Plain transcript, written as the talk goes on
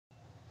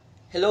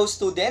Hello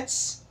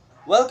students!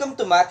 Welcome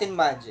to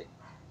Math&Magic.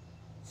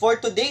 For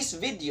today's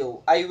video,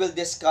 I will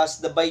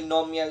discuss the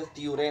Binomial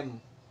Theorem.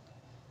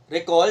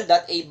 Recall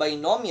that a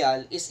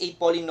binomial is a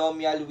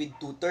polynomial with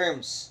two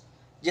terms,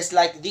 just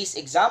like these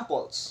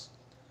examples.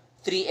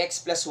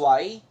 3x plus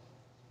y,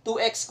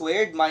 2x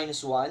squared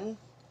minus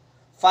 1,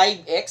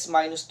 5x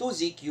minus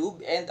 2z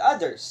cubed, and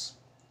others.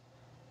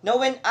 Now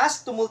when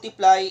asked to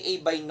multiply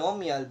a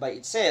binomial by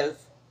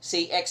itself,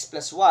 say x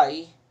plus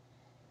y,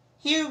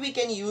 here we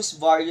can use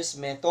various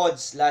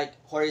methods like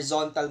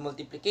horizontal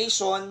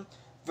multiplication,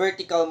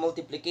 vertical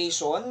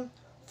multiplication,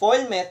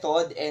 FOIL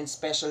method, and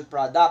special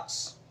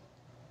products.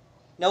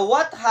 Now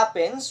what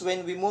happens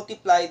when we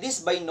multiply this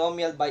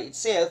binomial by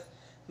itself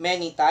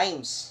many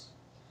times?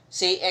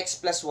 Say x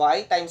plus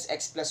y times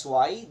x plus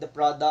y, the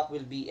product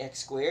will be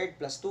x squared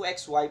plus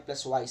 2xy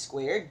plus y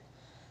squared.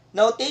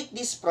 Now take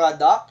this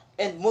product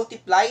and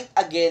multiply it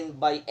again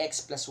by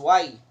x plus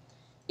y.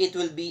 It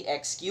will be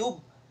x cubed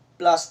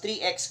plus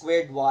 3x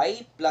squared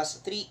y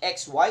plus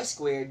 3xy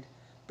squared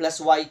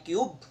plus y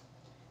cubed.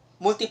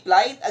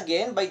 Multiply it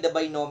again by the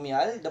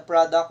binomial. The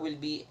product will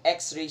be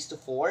x raised to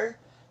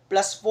 4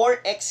 plus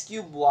 4x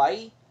cubed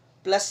y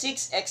plus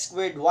 6x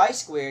squared y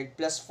squared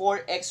plus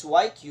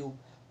 4xy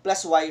cubed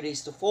plus y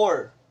raised to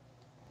 4.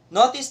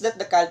 Notice that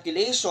the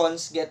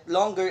calculations get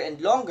longer and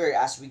longer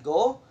as we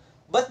go,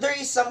 but there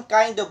is some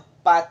kind of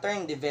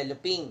pattern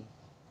developing.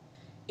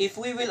 If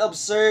we will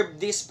observe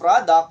this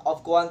product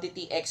of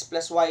quantity x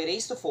plus y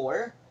raised to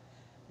 4,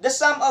 the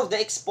sum of the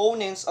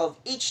exponents of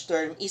each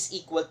term is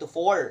equal to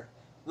 4,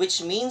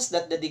 which means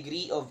that the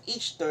degree of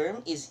each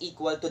term is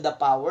equal to the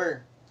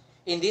power.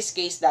 In this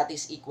case, that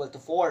is equal to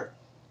 4.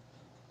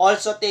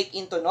 Also take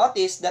into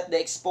notice that the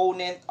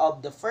exponent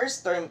of the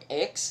first term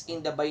x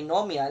in the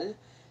binomial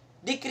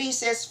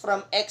decreases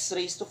from x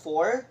raised to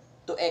 4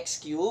 to x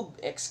cubed,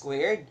 x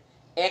squared,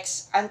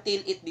 x until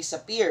it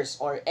disappears,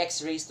 or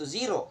x raised to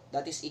 0,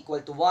 that is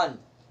equal to 1.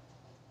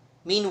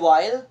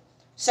 Meanwhile,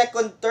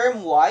 second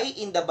term y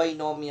in the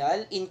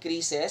binomial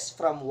increases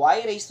from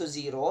y raised to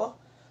 0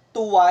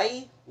 to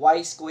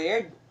y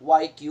squared,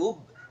 y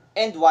cubed,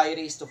 and y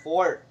raised to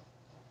 4.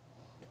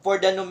 For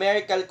the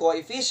numerical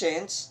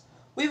coefficients,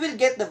 we will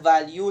get the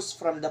values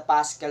from the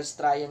Pascal's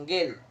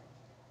triangle.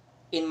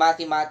 In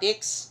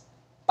mathematics,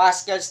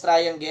 Pascal's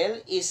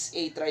triangle is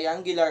a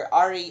triangular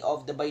array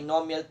of the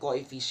binomial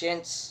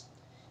coefficients.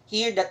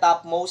 Here, the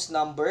topmost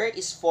number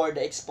is for the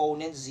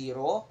exponent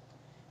 0.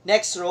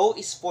 Next row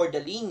is for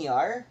the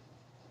linear.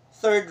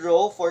 Third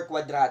row for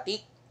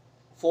quadratic.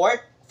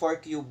 Fourth for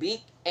cubic.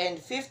 And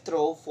fifth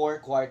row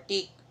for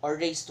quartic, or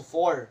raised to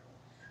 4.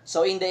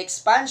 So in the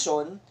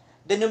expansion,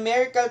 the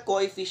numerical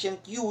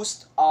coefficient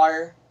used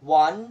are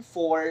 1,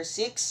 4,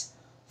 6,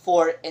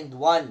 4, and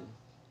 1.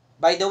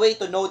 By the way,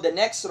 to know the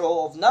next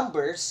row of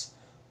numbers,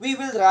 we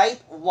will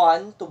write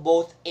 1 to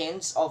both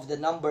ends of the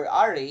number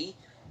array,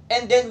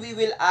 and then we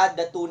will add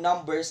the two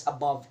numbers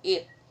above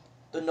it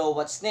to know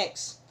what's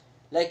next.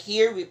 Like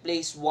here, we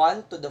place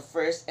 1 to the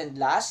first and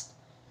last.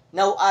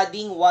 Now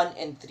adding 1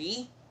 and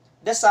 3,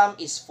 the sum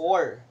is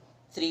 4.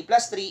 3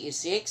 plus 3 is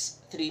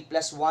 6, 3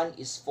 plus 1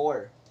 is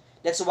 4.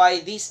 That's why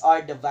these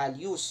are the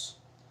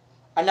values.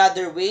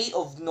 Another way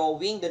of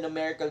knowing the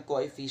numerical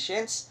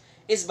coefficients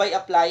is by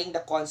applying the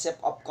concept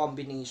of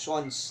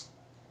combinations.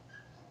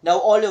 Now,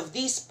 all of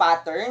these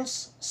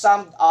patterns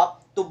summed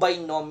up to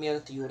binomial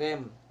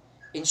theorem.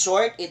 In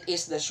short, it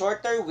is the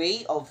shorter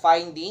way of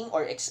finding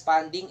or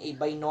expanding a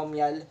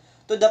binomial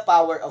to the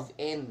power of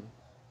n.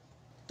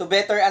 To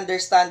better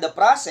understand the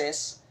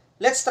process,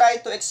 let's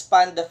try to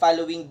expand the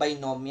following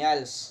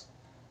binomials.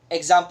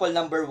 Example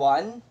number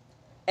 1,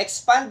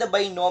 expand the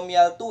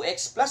binomial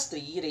 2x plus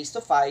 3 raised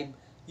to 5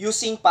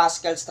 using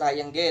Pascal's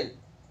triangle.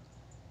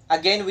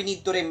 Again, we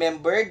need to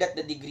remember that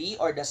the degree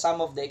or the sum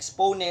of the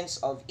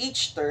exponents of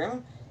each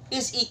term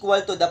is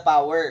equal to the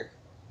power.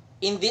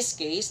 In this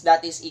case,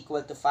 that is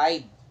equal to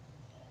 5.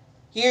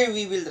 Here,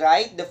 we will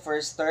write the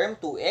first term,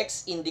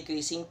 2x, in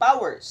decreasing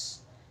powers.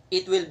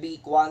 It will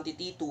be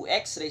quantity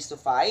 2x raised to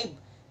 5,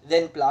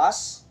 then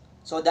plus.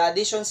 So, the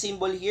addition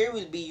symbol here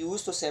will be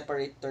used to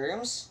separate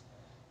terms.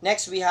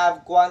 Next, we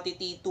have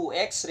quantity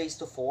 2x raised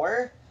to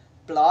 4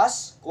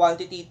 plus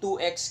quantity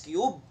 2x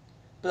cubed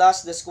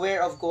plus the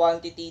square of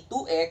quantity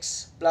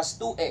 2x plus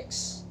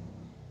 2x.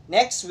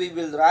 Next, we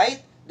will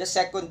write the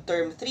second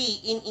term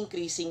 3 in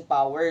increasing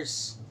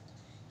powers.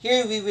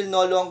 Here, we will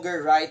no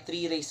longer write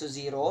 3 raised to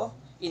 0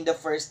 in the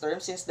first term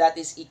since that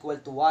is equal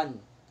to 1.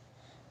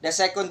 The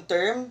second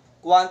term,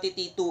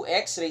 quantity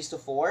 2x raised to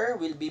 4,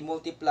 will be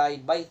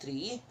multiplied by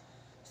 3.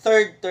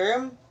 Third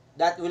term,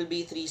 that will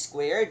be 3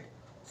 squared.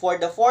 For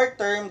the fourth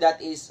term,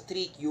 that is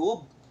 3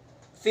 cubed.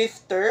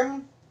 Fifth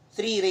term,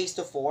 3 raised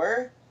to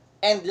 4.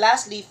 And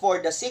lastly, for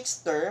the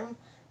sixth term,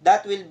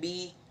 that will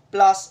be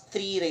plus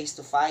 3 raised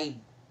to 5.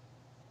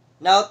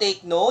 Now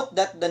take note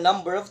that the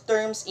number of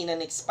terms in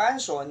an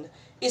expansion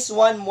is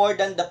 1 more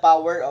than the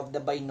power of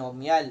the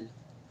binomial.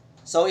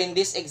 So in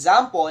this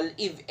example,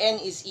 if n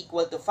is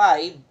equal to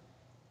 5,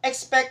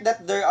 expect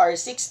that there are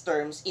 6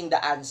 terms in the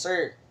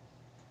answer.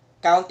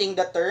 Counting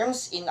the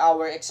terms in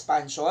our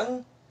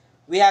expansion,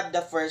 we have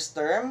the first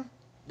term,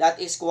 that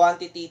is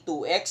quantity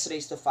 2x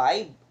raised to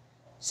 5.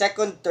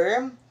 Second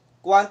term,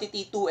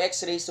 quantity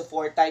 2x raised to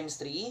 4 times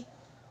 3,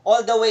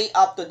 all the way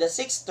up to the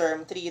sixth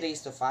term, 3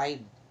 raised to 5.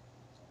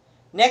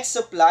 Next,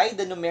 supply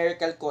the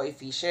numerical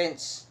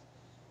coefficients.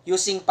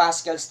 Using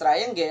Pascal's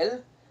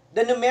triangle,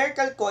 the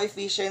numerical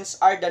coefficients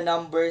are the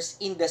numbers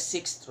in the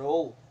sixth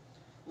row,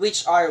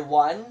 which are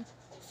 1,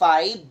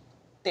 5,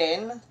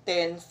 10,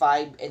 10,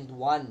 5, and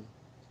 1.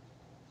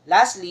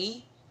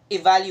 Lastly,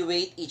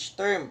 evaluate each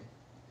term.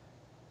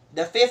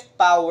 The fifth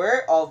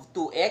power of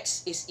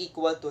 2x is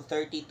equal to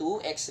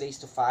 32x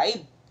raised to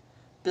 5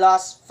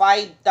 plus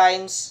 5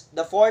 times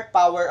the fourth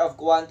power of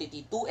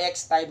quantity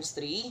 2x times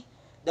 3.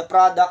 The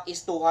product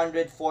is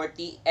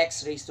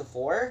 240x raised to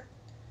 4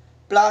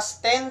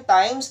 plus 10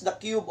 times the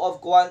cube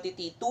of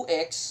quantity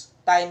 2x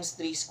times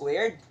 3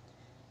 squared.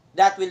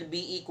 That will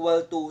be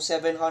equal to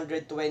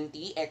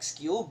 720x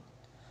cubed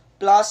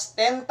plus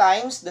 10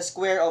 times the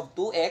square of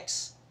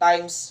 2x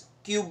times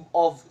cube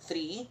of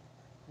 3.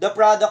 The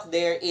product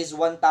there is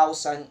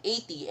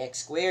 1080x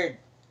squared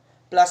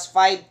plus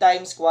 5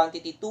 times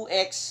quantity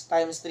 2x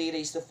times 3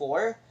 raised to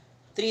 4.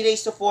 3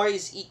 raised to 4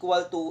 is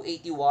equal to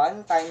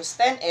 81 times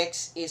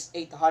 10x is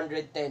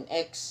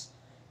 810x.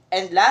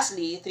 And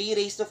lastly, 3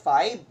 raised to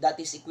 5, that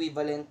is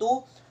equivalent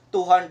to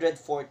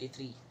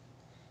 243.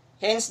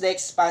 Hence, the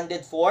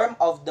expanded form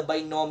of the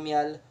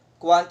binomial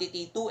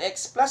quantity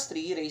 2x plus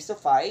 3 raised to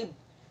 5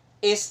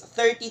 is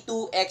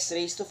 32x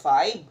raised to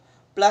 5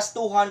 plus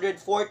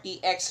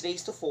 240x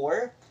raised to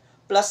 4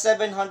 plus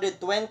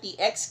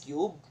 720x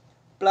cubed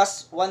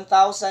plus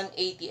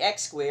 1080x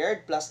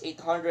squared plus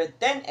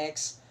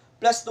 810x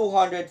plus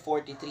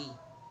 243.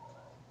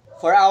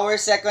 For our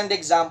second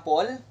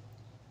example,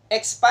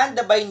 expand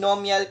the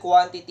binomial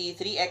quantity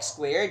 3x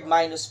squared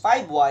minus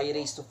 5y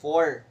raised to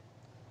 4.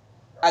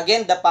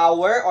 Again, the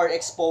power or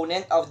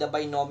exponent of the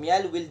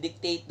binomial will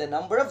dictate the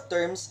number of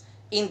terms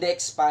in the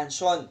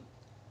expansion.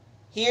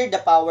 Here, the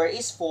power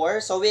is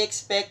 4, so we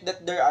expect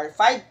that there are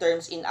 5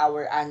 terms in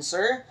our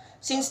answer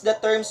since the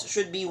terms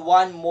should be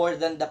 1 more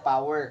than the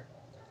power.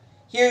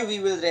 Here, we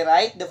will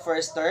rewrite the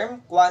first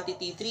term,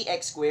 quantity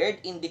 3x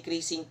squared, in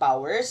decreasing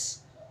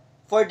powers.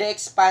 For the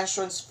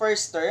expansion's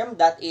first term,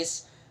 that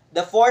is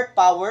the fourth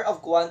power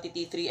of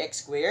quantity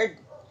 3x squared.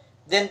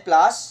 Then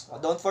plus,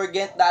 don't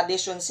forget the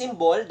addition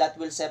symbol that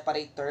will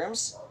separate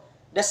terms.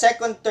 The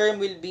second term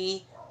will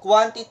be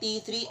quantity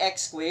 3x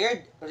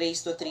squared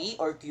raised to 3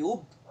 or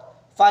cube,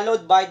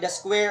 followed by the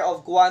square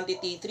of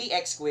quantity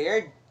 3x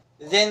squared,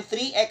 then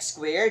 3x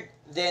squared,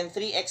 then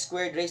 3x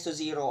squared raised to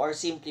 0 or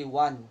simply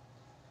 1.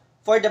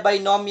 For the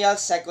binomial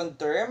second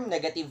term,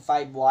 negative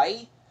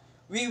 5y,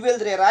 we will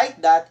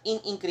rewrite that in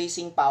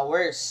increasing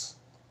powers.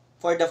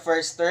 For the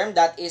first term,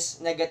 that is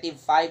negative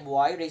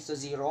 5y raised to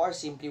 0 or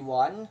simply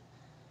 1.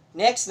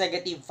 Next,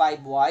 negative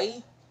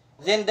 5y,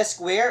 then the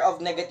square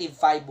of negative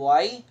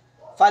 5y,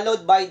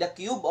 followed by the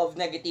cube of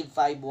negative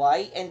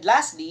 5y, and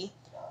lastly,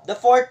 the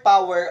fourth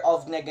power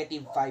of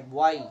negative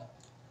 5y.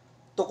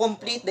 To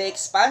complete the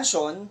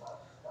expansion,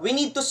 we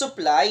need to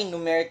supply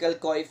numerical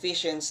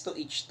coefficients to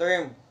each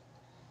term.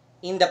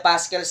 In the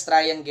Pascal's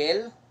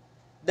triangle,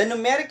 the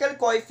numerical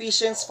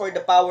coefficients for the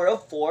power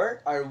of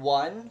 4 are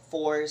 1,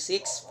 4,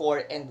 6,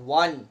 4, and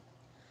 1.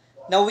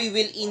 Now we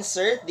will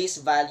insert these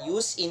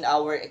values in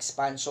our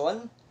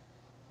expansion.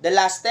 The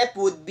last step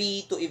would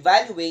be to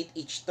evaluate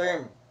each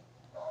term.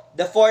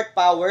 The fourth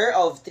power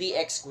of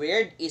 3x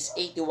squared is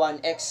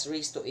 81x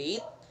raised to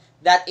 8.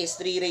 That is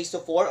 3 raised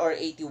to 4 or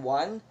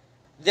 81.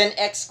 Then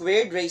x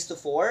squared raised to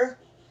 4.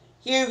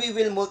 Here we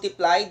will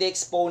multiply the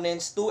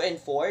exponents 2 and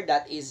 4,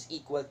 that is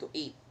equal to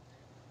 8.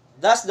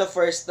 Thus the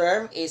first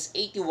term is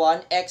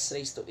 81x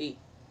raised to 8.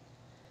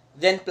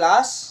 Then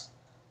plus,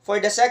 for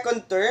the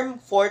second term,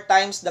 4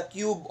 times the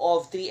cube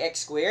of 3x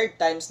squared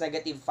times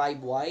negative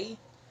 5y.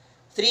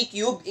 3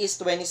 cubed is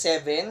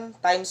 27,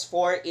 times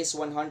 4 is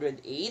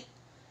 108,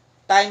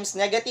 times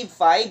negative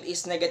 5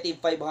 is negative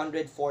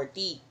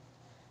 540.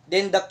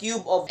 Then the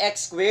cube of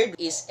x squared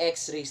is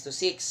x raised to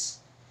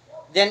 6.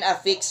 Then a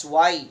fixed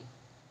y.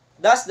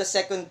 Thus, the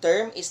second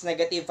term is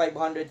negative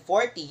 540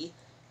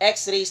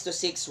 x raised to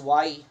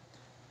 6y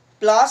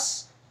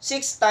plus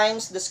 6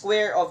 times the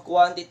square of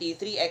quantity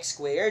 3x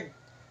squared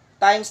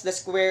times the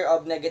square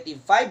of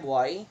negative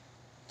 5y.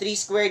 3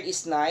 squared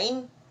is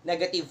 9.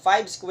 Negative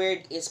 5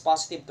 squared is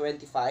positive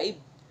 25.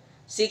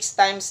 6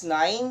 times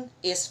 9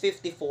 is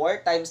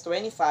 54 times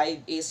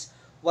 25 is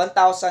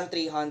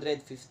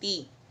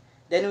 1,350.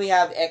 Then we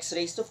have x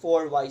raised to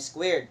 4y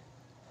squared.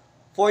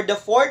 For the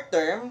fourth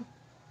term,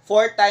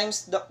 4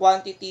 times the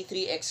quantity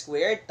 3x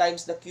squared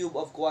times the cube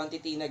of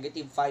quantity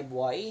negative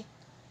 5y.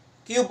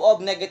 Cube of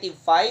negative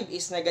 5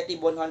 is negative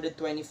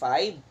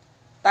 125.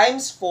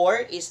 Times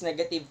 4 is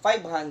negative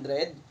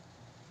 500.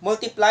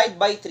 Multiplied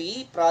by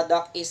 3,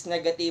 product is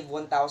negative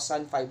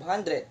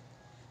 1,500.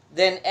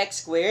 Then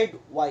x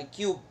squared, y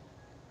cubed.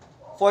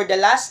 For the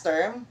last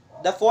term,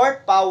 the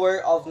fourth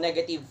power of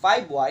negative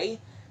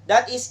 5y,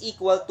 that is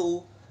equal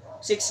to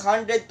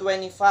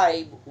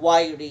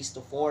 625y raised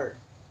to 4.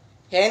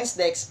 Hence,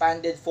 the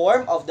expanded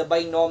form of the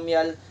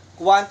binomial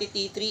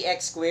quantity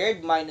 3x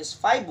squared minus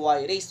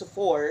 5y raised to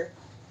 4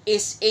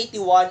 is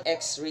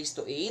 81x raised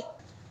to 8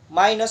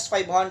 minus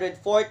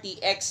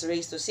 540x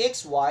raised to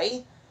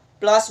 6y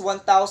plus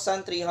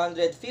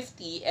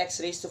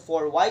 1350x raised to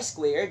 4y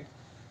squared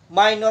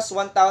minus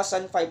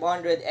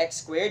 1500x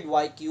squared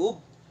y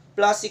cubed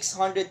plus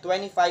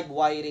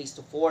 625y raised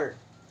to 4.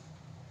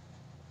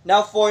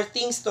 Now, for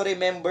things to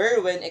remember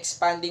when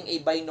expanding a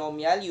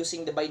binomial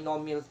using the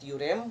binomial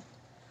theorem.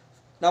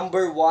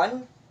 Number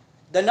 1,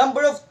 the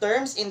number of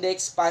terms in the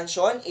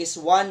expansion is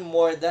 1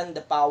 more than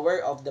the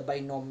power of the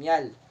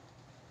binomial.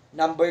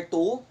 Number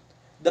 2,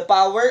 the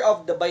power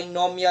of the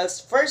binomial's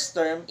first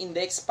term in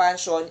the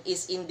expansion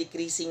is in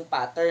decreasing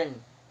pattern.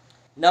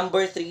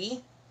 Number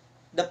 3,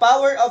 the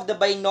power of the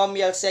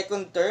binomial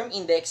second term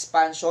in the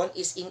expansion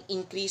is in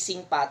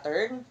increasing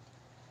pattern.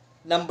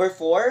 Number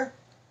 4,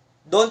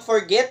 don't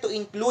forget to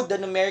include the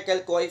numerical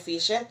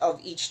coefficient of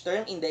each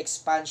term in the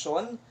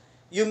expansion.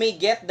 You may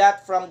get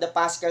that from the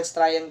Pascal's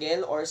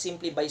triangle or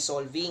simply by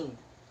solving.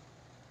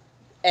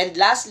 And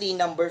lastly,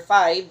 number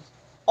 5,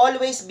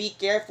 always be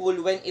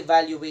careful when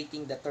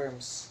evaluating the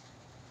terms.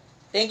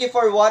 Thank you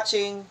for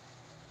watching.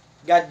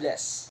 God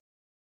bless.